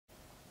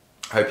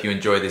I hope you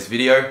enjoy this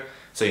video.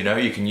 So you know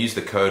you can use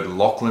the code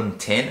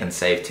Lachlan10 and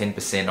save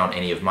 10% on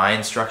any of my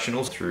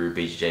instructionals through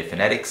BJJ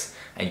Fanatics,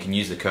 and you can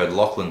use the code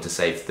Lachlan to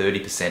save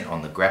 30%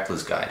 on the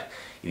Grapplers guide.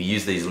 If you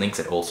use these links,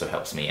 it also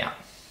helps me out.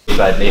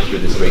 Bad knee through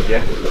this week, yeah?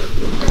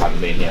 I haven't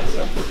been here,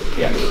 so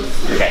yeah.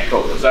 Okay,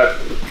 cool. So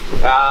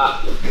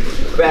about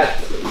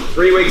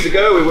 3 weeks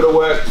ago, we would have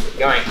worked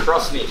going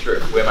cross knee through,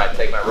 where I might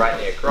take my right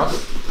knee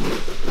across.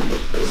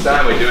 This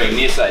time we're doing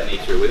near side knee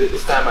through with it.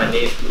 This time my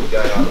knees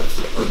going on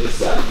this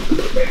side.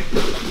 Okay.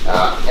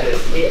 And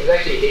there's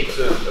actually heaps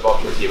of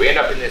options here. We end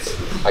up in this,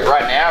 like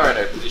right now, we're in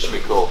a position we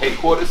call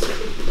headquarters,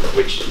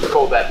 which is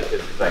called that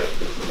because it's like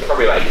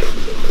probably like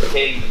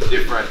 10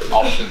 different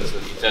options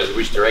in terms of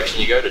which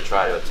direction you go to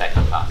try to attack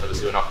the path.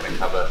 Obviously, we're not going to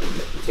cover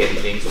 10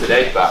 things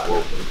today, but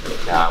we'll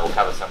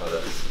cover some of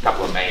the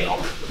couple of main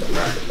options.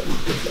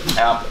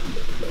 Right.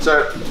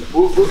 So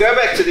we'll go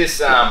back to this.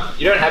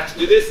 You don't have to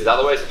do this. There's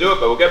other ways to do it,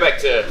 but we'll go back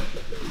to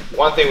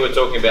one thing we were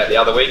talking about the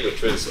other week,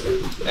 which was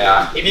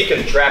if you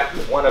can trap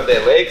one of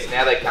their legs,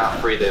 now they can't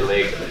free their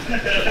leg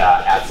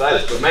outside.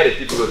 It's made it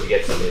difficult to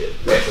get submitted.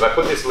 Okay, so if I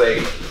put this leg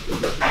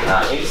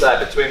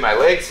inside between my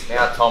legs,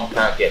 now Tom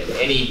can't get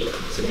any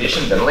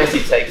submissions unless he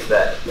takes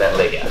that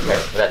leg out.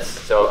 Okay,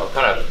 so I've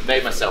kind of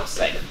made myself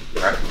safe.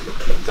 Right?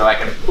 So I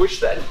can push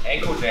that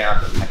ankle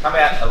down. I come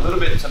out a little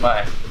bit to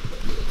my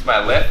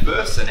left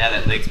first, so now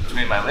that leg's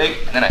between my leg,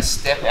 and then I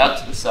step out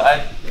to the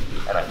side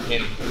and I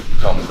pin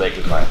Tom's leg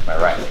with my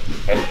right leg.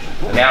 Okay?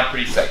 So now I'm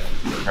pretty safe,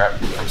 right,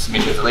 from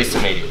submissions, at least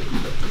immediately.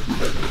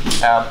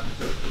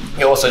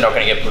 You're also not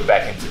going to get put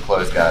back into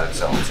closed guard and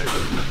so on too.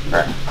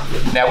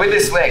 Right. Now with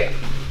this leg,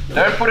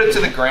 don't put it to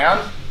the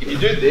ground. If you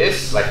do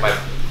this, like my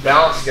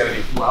balance is going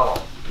to be low.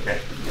 Okay.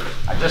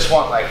 I just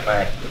want like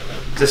my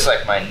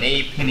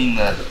knee pinning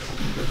the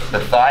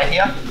thigh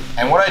here.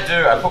 And what I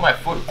do, I put my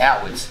foot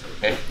outwards.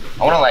 Okay.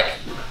 I want to like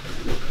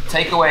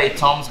take away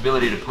Tom's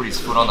ability to put his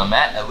foot on the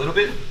mat a little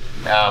bit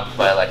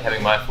by like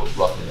having my foot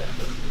blocked in there.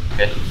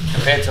 Okay,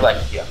 compared to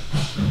like here.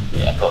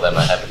 Yeah, I thought that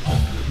might happen.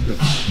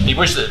 You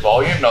push the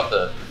volume, not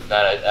the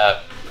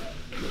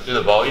do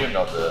the volume,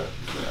 not the.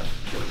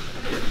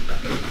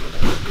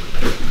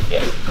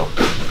 Yeah, cool.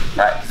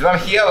 Alright, so if I'm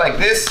here like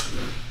this,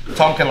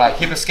 Tom can like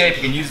hip escape.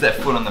 You can use that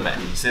foot on the mat.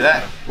 You see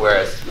that?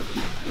 Whereas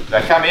if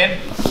I come in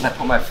and I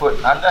put my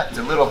foot under, it's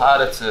a little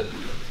harder to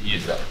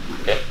use that.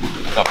 Okay,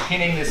 so I'm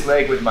pinning this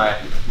leg with my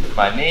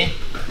knee.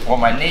 I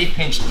want my knee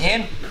pinched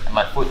in and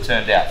my foot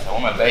turned out. So I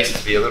want my base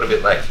to be a little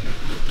bit like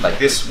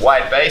this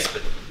wide base,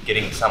 but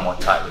getting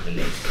somewhat tight with the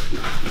knee.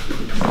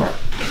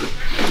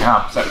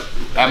 So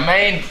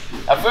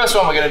our first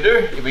one we're going to do,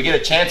 if we get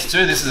a chance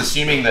to, this is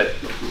assuming that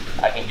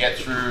I can get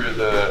through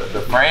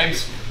the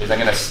frames, is I'm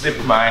going to slip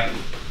my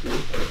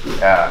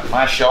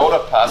shoulder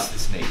past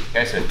this knee.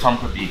 Okay, so Tom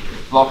could be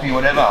blocking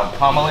whatever, I'm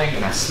pummeling,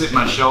 and I slip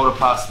my shoulder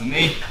past the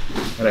knee,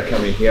 and I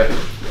come in here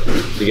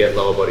to get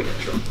lower body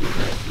control.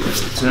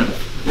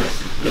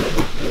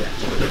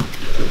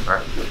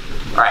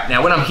 Alright,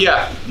 now when I'm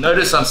here,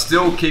 notice I'm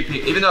still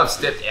keeping, even though I've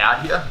stepped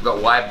out here, I've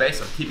got wide base,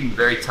 I'm keeping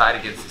very tight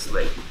against this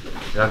leg.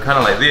 And I'm kind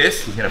of like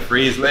this, he's going to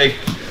free his leg,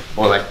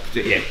 or like,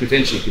 yeah,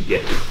 potentially could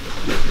get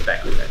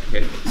back with that.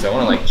 Okay, so I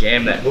want to like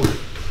jam that hook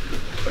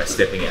by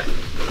stepping out.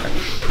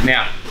 Right.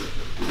 Now,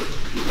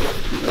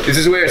 this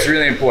is where it's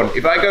really important.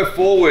 If I go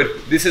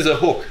forward, this is a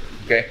hook,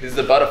 okay? This is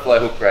a butterfly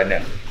hook right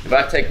now. If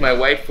I take my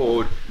weight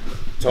forward,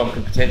 Tom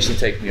can potentially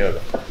take me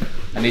over.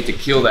 I need to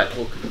kill that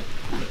hook.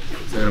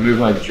 So I'm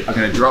going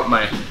to drop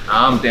my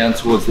arm down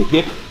towards the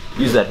hip,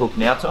 use that hook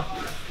now, Tom.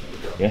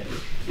 Yeah,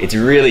 it's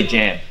really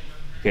jammed,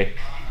 okay?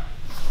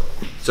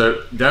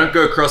 So don't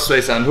go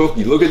crossface unhook.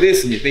 You look at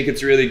this and you think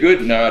it's really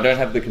good. No, I don't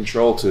have the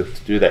control to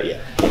do that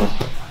yet.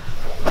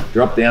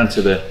 Drop down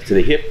to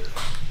the hip,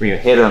 bring your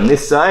head on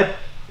this side,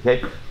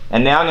 okay?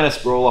 And now I'm going to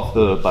sprawl off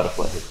the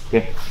butterfly hook,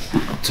 okay?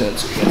 I'll turn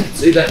so you guys can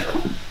see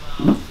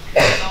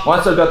that.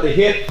 Once I've got the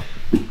hip,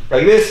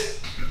 like this,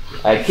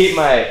 I keep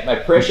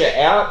my pressure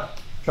out.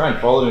 Try and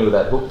follow me with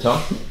that hook,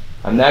 Tom.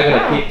 I'm now going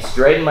to keep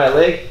straighten my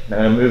leg, and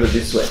I'm going to move it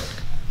this way,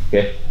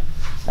 okay?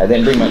 I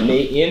then bring my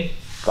knee in,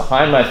 put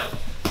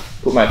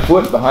my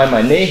foot behind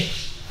my knee,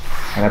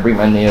 and I bring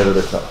my knee over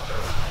the top.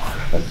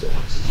 That's it,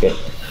 okay?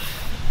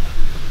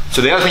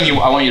 So the other thing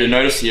I want you to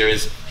notice here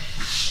is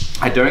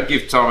I don't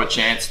give Tom a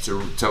chance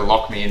to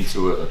lock me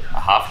into a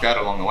half guard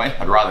along the way.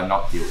 I'd rather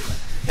not deal with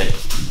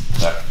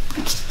that.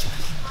 Okay.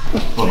 So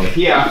from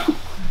here,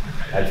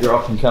 I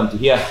drop and come to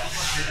here.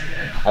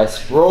 I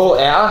sprawl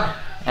out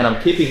and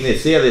I'm keeping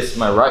this. See how this,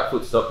 my right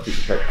foot stops to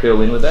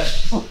curl in with that?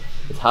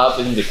 It's hard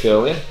for him to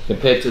curl in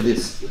compared to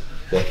this.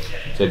 Okay.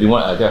 So if you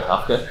want, I go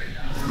half guard.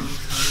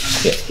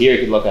 Yeah, here you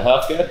could lock a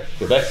half guard,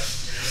 go back.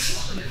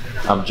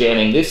 I'm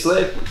jamming this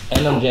leg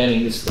and I'm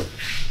jamming this leg,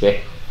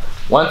 okay?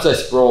 Once I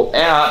sprawl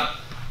out,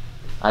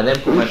 I then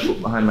put my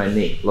foot behind my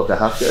knee, lock a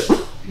half guard,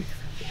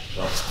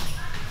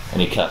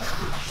 and you cut.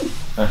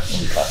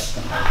 And you cut.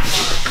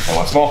 And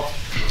once more.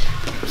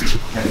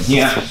 And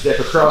here, step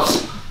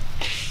across,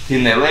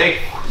 pin their leg,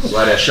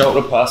 slide our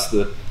shoulder past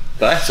the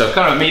thigh. So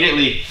kind of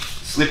immediately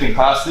slipping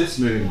past this,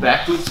 moving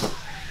backwards,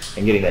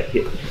 and getting that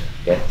hip.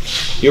 Okay.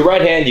 Your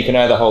right hand, you can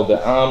either hold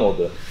the arm or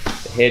the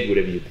head,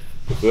 whatever you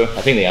prefer.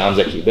 I think the arm's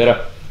actually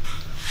better,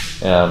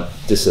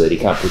 just so that he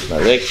can't push my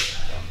leg.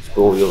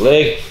 Sprawl your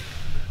leg,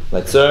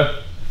 like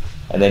so,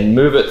 and then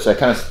move it. So I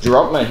kind of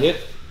drop my hip,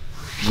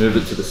 move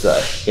it to the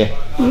side, okay?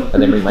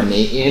 And then bring my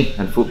knee in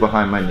and foot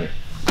behind my knee.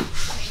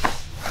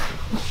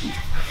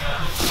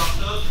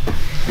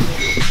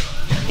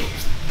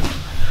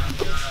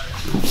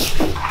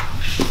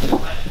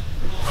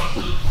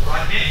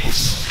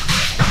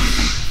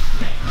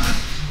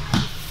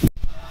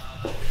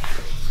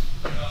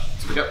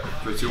 Yep,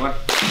 3, 2, 1.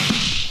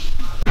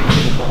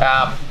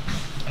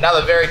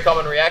 Another very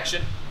common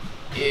reaction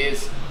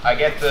is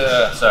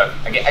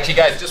actually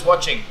guys, just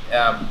watching,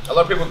 a lot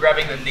of people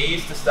grabbing the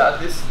knees to start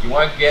this. You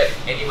won't get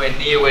anywhere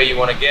near where you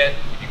want to get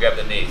if you grab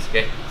the knees,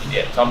 okay?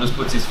 Yeah, Tom just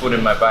puts his foot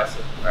in my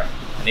bicep, right?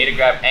 I need to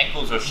grab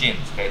ankles or shins,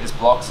 okay? This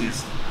blocks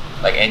his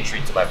like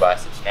entry to my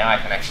biceps. Now I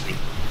can actually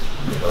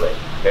get the leg,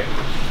 okay?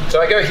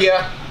 So I go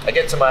here, I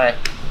get to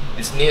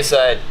this near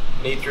side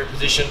knee through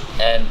position,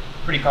 and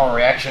pretty common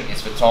reaction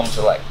is for Tom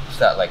to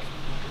start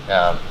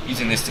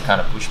using this to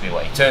kind of push me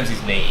away. He turns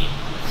his knee in,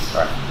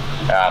 right?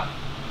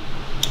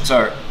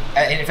 So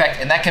in fact,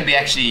 and that can be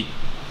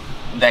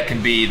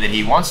that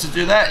he wants to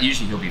do that.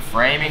 Usually he'll be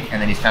framing,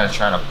 and then he's kind of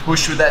trying to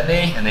push with that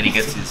knee, and then he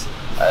gets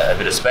a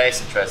bit of space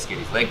and tries to get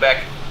his leg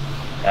back.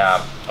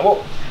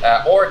 Or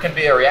it can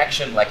be a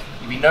reaction, like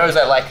if he knows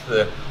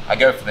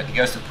he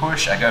goes to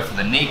push, I go for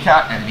the knee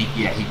cut, and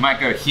he might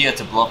go here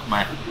to block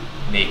my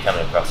knee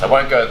coming across. I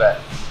won't go that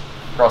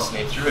cross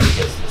knee through, and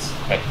he gets this.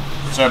 Okay.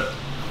 So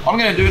what I'm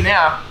going to do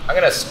now, I'm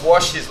going to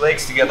squash his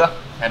legs together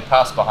and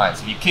pass behind.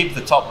 So if you keep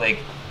the top leg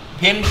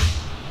pinned,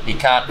 he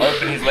can't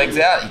open his legs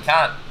out. You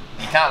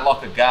can't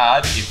lock a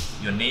guard if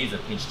your knees are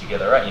pinched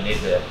together, right? You need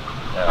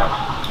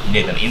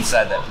them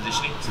inside that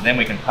positioning. So then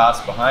we can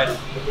pass behind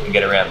and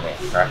get around there,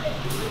 right?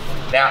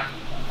 Now,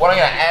 what I'm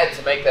going to add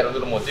to make that a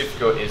little more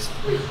difficult is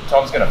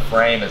Tom's going to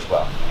frame as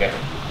well. Okay.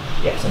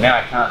 Yeah. So now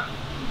I can't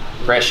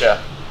pressure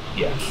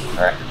here.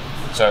 All right.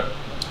 So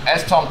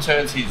as Tom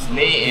turns his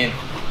knee in,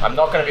 I'm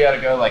not going to be able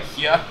to go like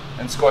here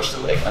and squash the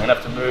leg. I'm going to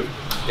have to move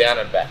down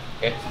and back.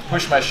 Okay. So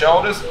push my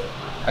shoulders.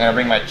 I'm going to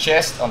bring my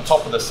chest on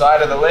top of the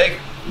side of the leg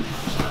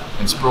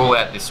and sprawl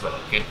out this way.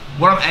 Okay.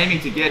 What I'm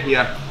aiming to get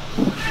here,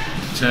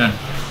 turn,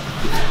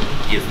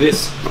 is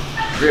this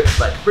grip,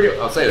 like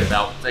I'll say the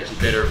belt. It's actually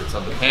better if it's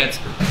on the pants,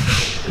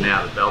 but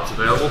now the belt's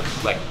available.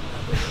 Like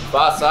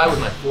far side with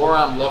my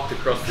forearm locked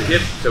across the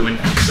hip. So when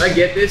I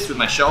get this with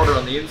my shoulder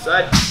on the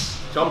inside,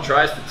 Tom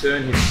tries to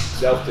turn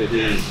himself to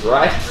his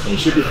right, and he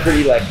should be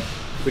pretty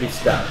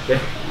stuck. Okay.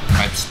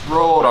 I'm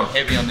sprawled. I'm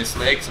heavy on this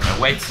leg, so my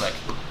weight's like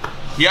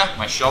here.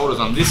 My shoulder's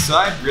on this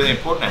side, really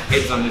important. My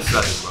head's on this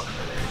side as well.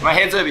 If my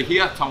head's over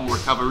here, Tom will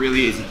recover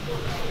really easy.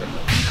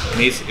 It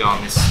needs to go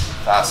on this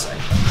far side.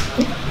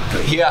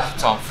 So here,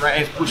 Tom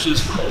frames,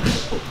 pushes.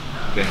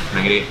 Okay,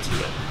 bring it in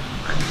together.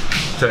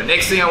 So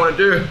next thing I want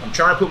to do, I'm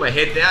trying to put my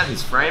head down.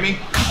 He's framing,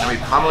 and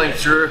we're pummeling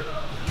through,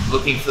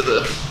 looking for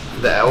the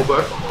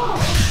elbow,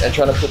 and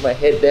trying to put my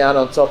head down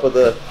on top of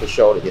the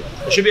shoulder here.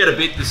 I should be able to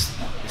beat this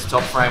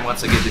top frame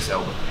once I get this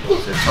elbow.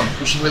 So Tom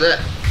pushing with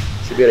that.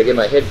 Should be able to get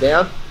my head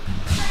down.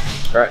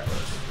 All right,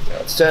 now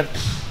let's turn.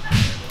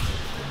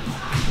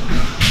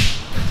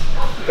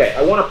 Okay,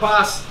 I want to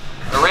pass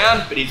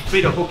around, but his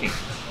feet are hooking.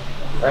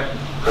 Right?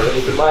 So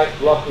then you might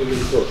block with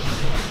his hook.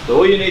 So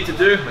all you need to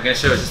do, I'm going to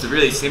show you just a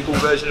really simple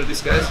version of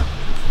this, guys. I'm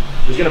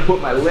just going to put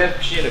my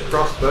left shin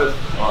across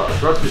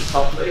this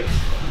top leg,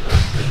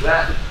 like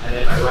that, and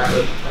then my right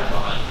leg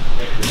behind.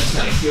 Okay, just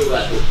kind of feel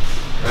that hook.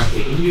 Right?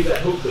 You can use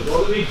that hook to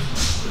bother me.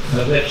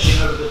 My left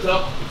shin over the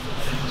top,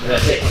 and I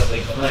take my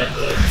leg behind.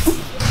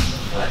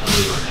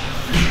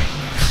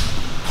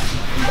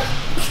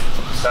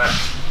 So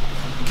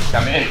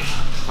come in,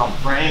 Tom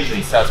frames, and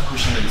he starts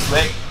pushing with his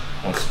leg.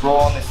 And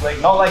sprawl on this leg,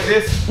 not like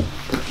this.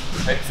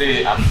 Okay,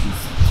 see,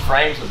 his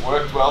frames have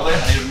worked well there.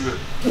 I need to move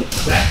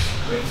back.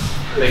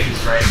 Take his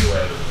frames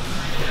away.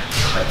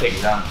 I take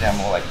his arms down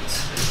more like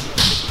this.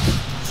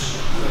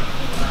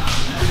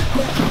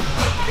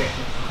 Okay.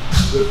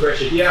 Good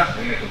pressure here. I'm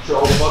going to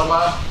control the bottom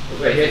arm.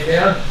 Put my head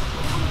down.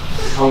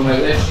 Hold my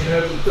left shin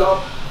over the top.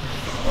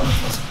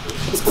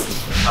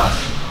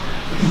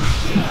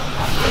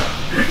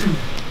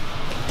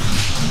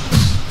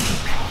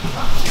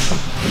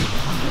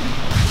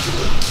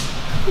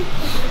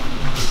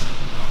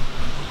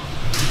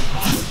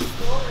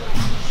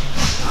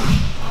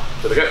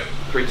 So we go.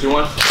 3, 2,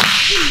 1.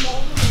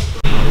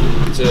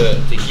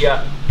 To here.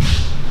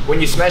 When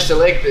you smash the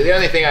leg, the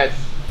only thing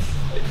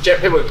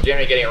people are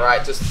generally getting it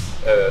right, just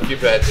a few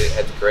people had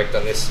to correct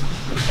on this.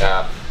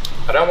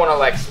 I don't want to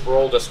like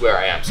sprawl just where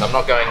I am, so I'm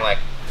not going like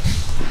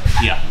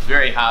here. It's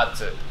very hard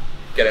to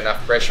get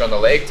enough pressure on the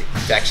leg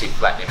to actually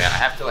flatten him out. I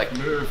have to like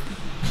move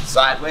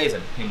sideways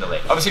and pin the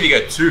leg. Obviously if you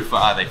go too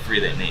far, they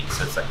free their knees,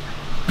 so it's like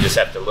you just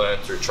have to learn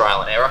through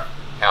trial and error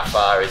how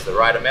far is the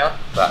right amount.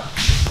 But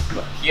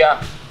here,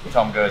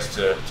 Tom goes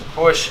to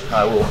push,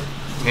 I will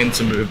tend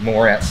to move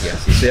more out here.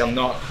 So you see I'm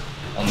not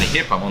on the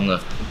hip, I'm on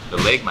the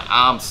leg. My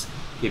arm's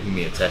keeping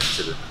me attached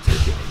to the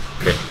hip.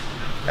 Okay.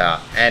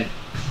 And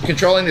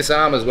controlling this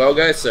arm as well,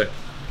 guys. So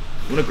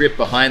I want to grip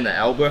behind the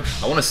elbow.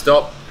 I want to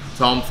stop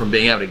Tom from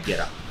being able to get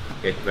up.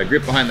 Okay, if I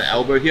grip behind the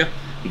elbow here,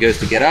 he goes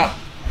to get up,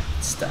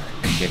 stuck.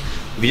 Okay.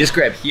 If you just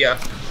grab here,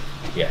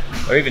 yeah,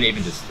 or even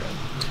just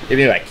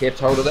even like kept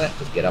hold of that,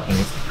 just get up on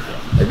this.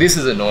 Yeah. Like, this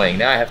is annoying.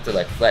 Now I have to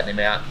like flatten him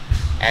out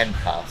and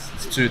pass.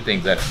 It's two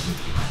things I don't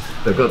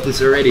do. I've got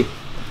this already.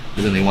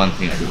 There's only one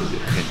thing I do with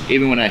it. Okay.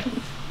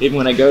 Even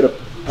when I go to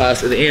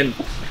pass at the end,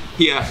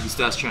 here he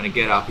starts trying to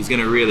get up. He's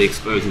going to really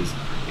expose his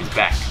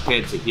back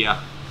compared to here,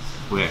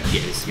 where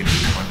yeah, this is going to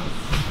be one.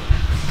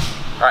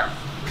 All right,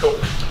 cool.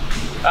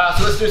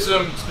 So let's do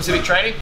some specific training.